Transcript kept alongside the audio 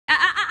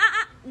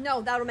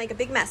No, that'll make a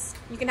big mess.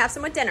 You can have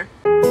some with dinner.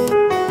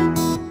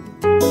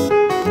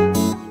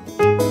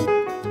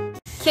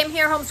 Kim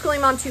here,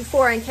 homeschooling mom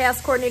 2-4 and chaos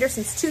coordinator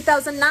since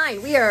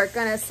 2009. We are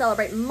gonna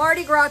celebrate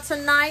Mardi Gras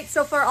tonight.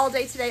 So far all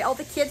day today, all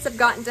the kids have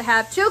gotten to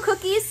have 2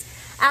 cookies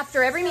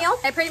after every meal.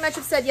 I pretty much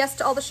have said yes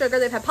to all the sugar.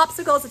 They've had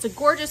popsicles. It's a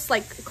gorgeous,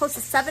 like close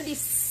to 70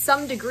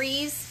 some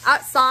degrees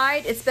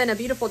outside. It's been a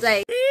beautiful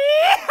day.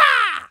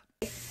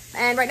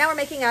 And right now we're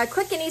making a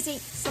quick and easy,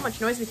 so much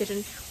noise in the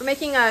kitchen. We're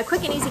making a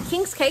quick and easy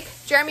King's cake.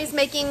 Jeremy's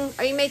making,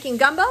 are you making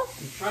gumbo?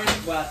 I'm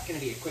trying, well, it's gonna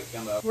be a quick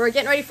gumbo. We're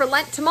getting ready for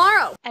Lent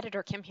tomorrow.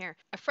 Editor Kim here.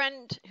 A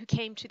friend who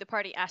came to the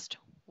party asked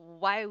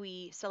why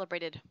we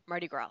celebrated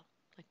Mardi Gras.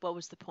 Like, what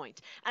was the point?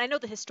 And I know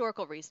the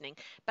historical reasoning,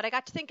 but I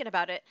got to thinking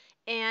about it.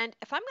 And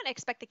if I'm gonna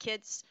expect the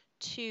kids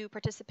to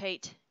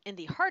participate in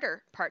the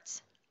harder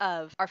parts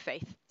of our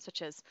faith,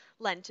 such as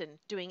Lent and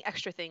doing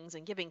extra things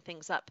and giving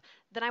things up,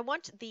 then I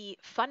want the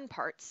fun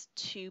parts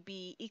to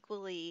be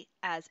equally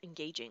as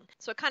engaging.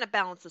 So it kind of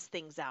balances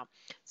things out.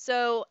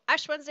 So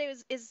Ash Wednesday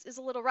is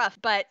a little rough,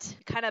 but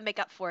kind of make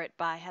up for it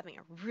by having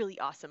a really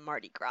awesome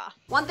Mardi Gras.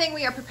 One thing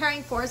we are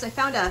preparing for is I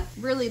found a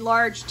really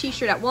large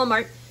t-shirt at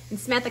Walmart, and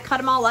Samantha cut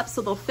them all up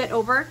so they'll fit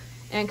over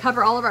and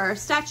cover all of our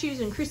statues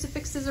and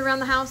crucifixes around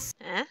the house.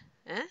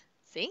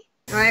 See?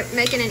 All right,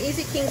 making an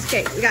easy King's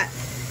cake. We got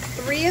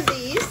 3 of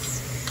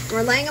these.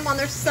 We're laying them on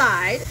their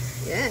side.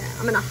 Yeah,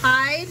 I'm gonna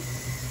hide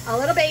a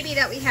little baby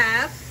that we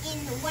have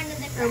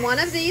in one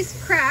of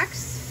these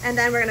cracks, and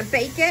then we're gonna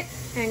bake it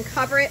and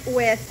cover it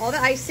with all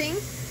the icing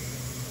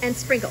and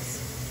sprinkles.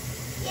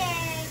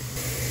 Yay!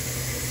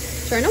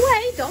 Turn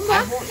away, don't look.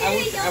 I won't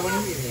eat it,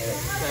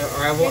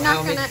 or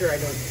I'll make sure I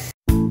don't.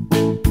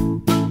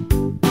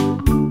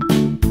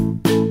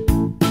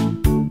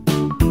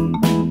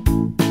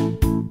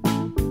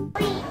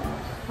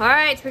 All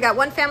right, we got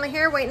one family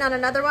here waiting on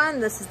another one.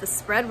 This is the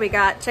spread we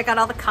got. Check out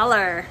all the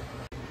color.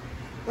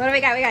 What do we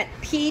got? We got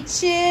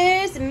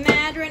peaches,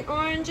 mandarin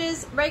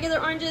oranges, regular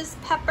oranges,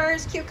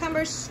 peppers,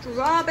 cucumbers,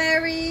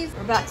 strawberries.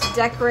 We're about to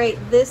decorate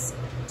this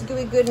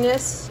gooey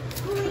goodness.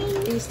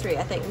 These 3,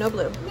 I think, no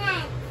blue.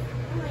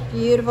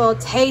 Beautiful,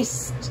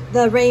 taste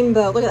the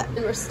rainbow. Look at that.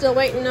 And we're still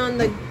waiting on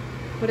the,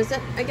 what is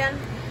it again?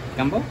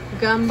 Gumbo?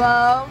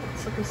 Gumbo.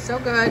 It's looking so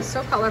good,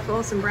 so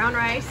colorful. Some brown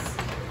rice.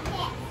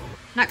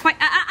 Not quite.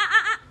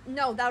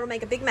 No, that'll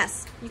make a big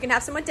mess. You can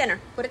have some with dinner.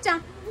 Put it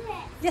down.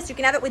 Yes, you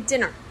can have it with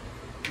dinner.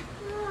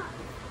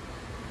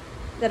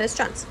 That is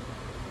chunks.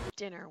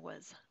 Dinner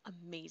was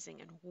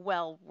amazing and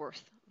well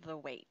worth the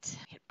wait.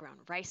 I had brown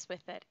rice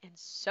with it and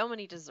so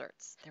many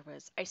desserts. There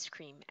was ice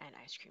cream and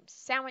ice cream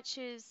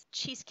sandwiches,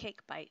 cheesecake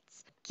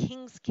bites,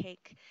 King's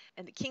cake.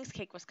 And the King's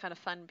cake was kind of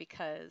fun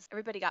because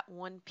everybody got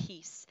 1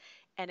 piece,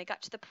 and it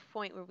got to the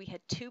point where we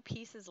had 2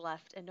 pieces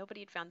left and nobody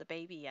had found the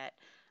baby yet.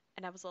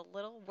 And I was a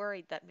little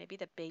worried that maybe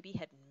the baby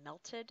had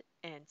melted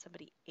and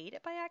somebody ate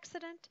it by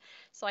accident.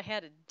 So I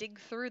had to dig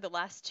through the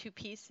last 2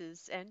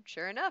 pieces, and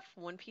sure enough,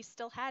 1 piece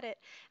still had it.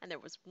 And there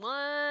was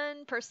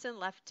 1 person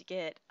left to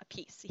get a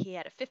piece. He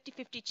had a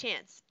 50-50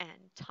 chance, and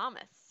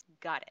Thomas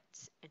got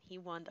it. And he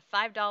won the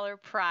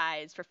 $5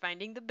 prize for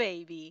finding the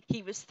baby.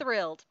 He was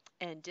thrilled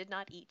and did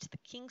not eat the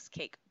King's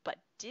cake, but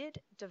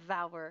did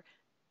devour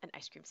an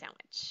ice cream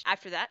sandwich.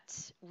 After that,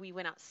 we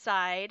went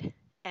outside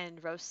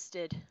and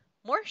roasted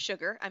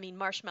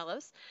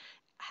marshmallows,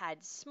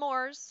 had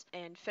s'mores,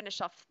 and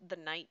finished off the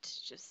night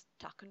just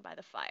talking by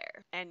the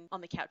fire and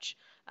on the couch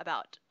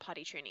about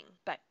potty training.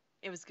 But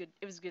it was good.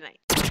 It was a good night.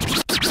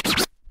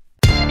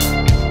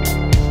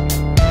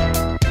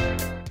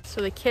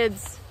 So the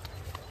kids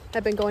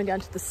have been going down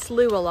to the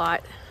slough a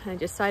lot, and I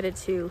decided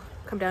to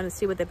come down and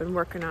see what they've been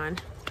working on.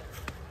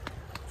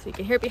 So you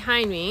can hear it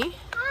behind me.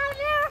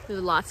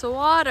 There's lots of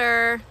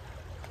water.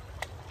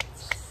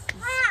 It's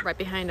right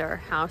behind our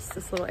house,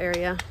 this little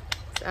area.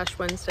 Ash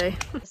Wednesday.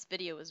 This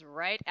video was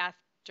right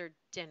after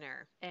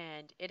dinner,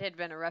 and it had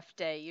been a rough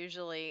day.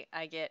 Usually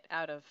I get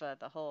out of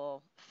the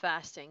whole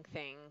fasting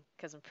thing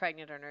because I'm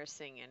pregnant or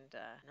nursing, and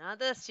not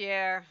this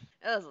year.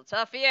 It was a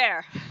tough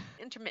year.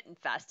 Intermittent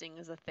fasting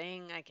is a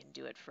thing. I can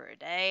do it for a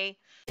day.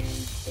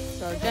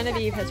 So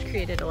Genevieve has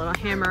created a little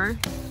hammer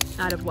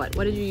out of what?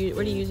 What are you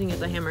using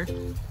as a hammer?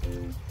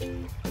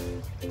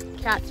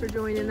 Cats are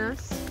joining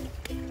us.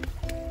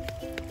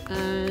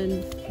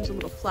 And there's a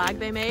little flag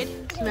they made.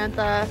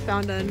 Samantha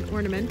found an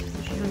ornament,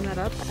 so she hung that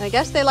up. I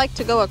guess they like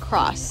to go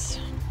across.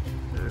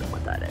 I don't know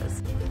what that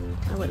is.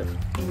 I would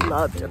have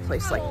loved a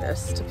place like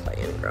this to play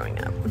in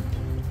growing up.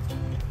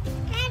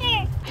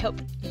 I hope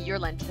your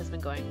Lent has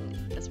been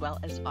going as well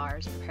as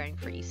ours, preparing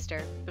for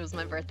Easter. It was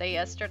my birthday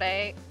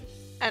yesterday,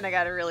 and I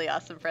got a really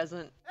awesome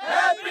present.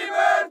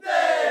 Happy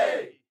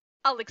birthday!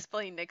 I'll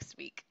explain next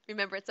week.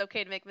 Remember, it's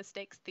okay to make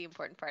mistakes. The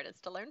important part is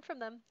to learn from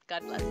them.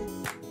 God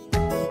bless.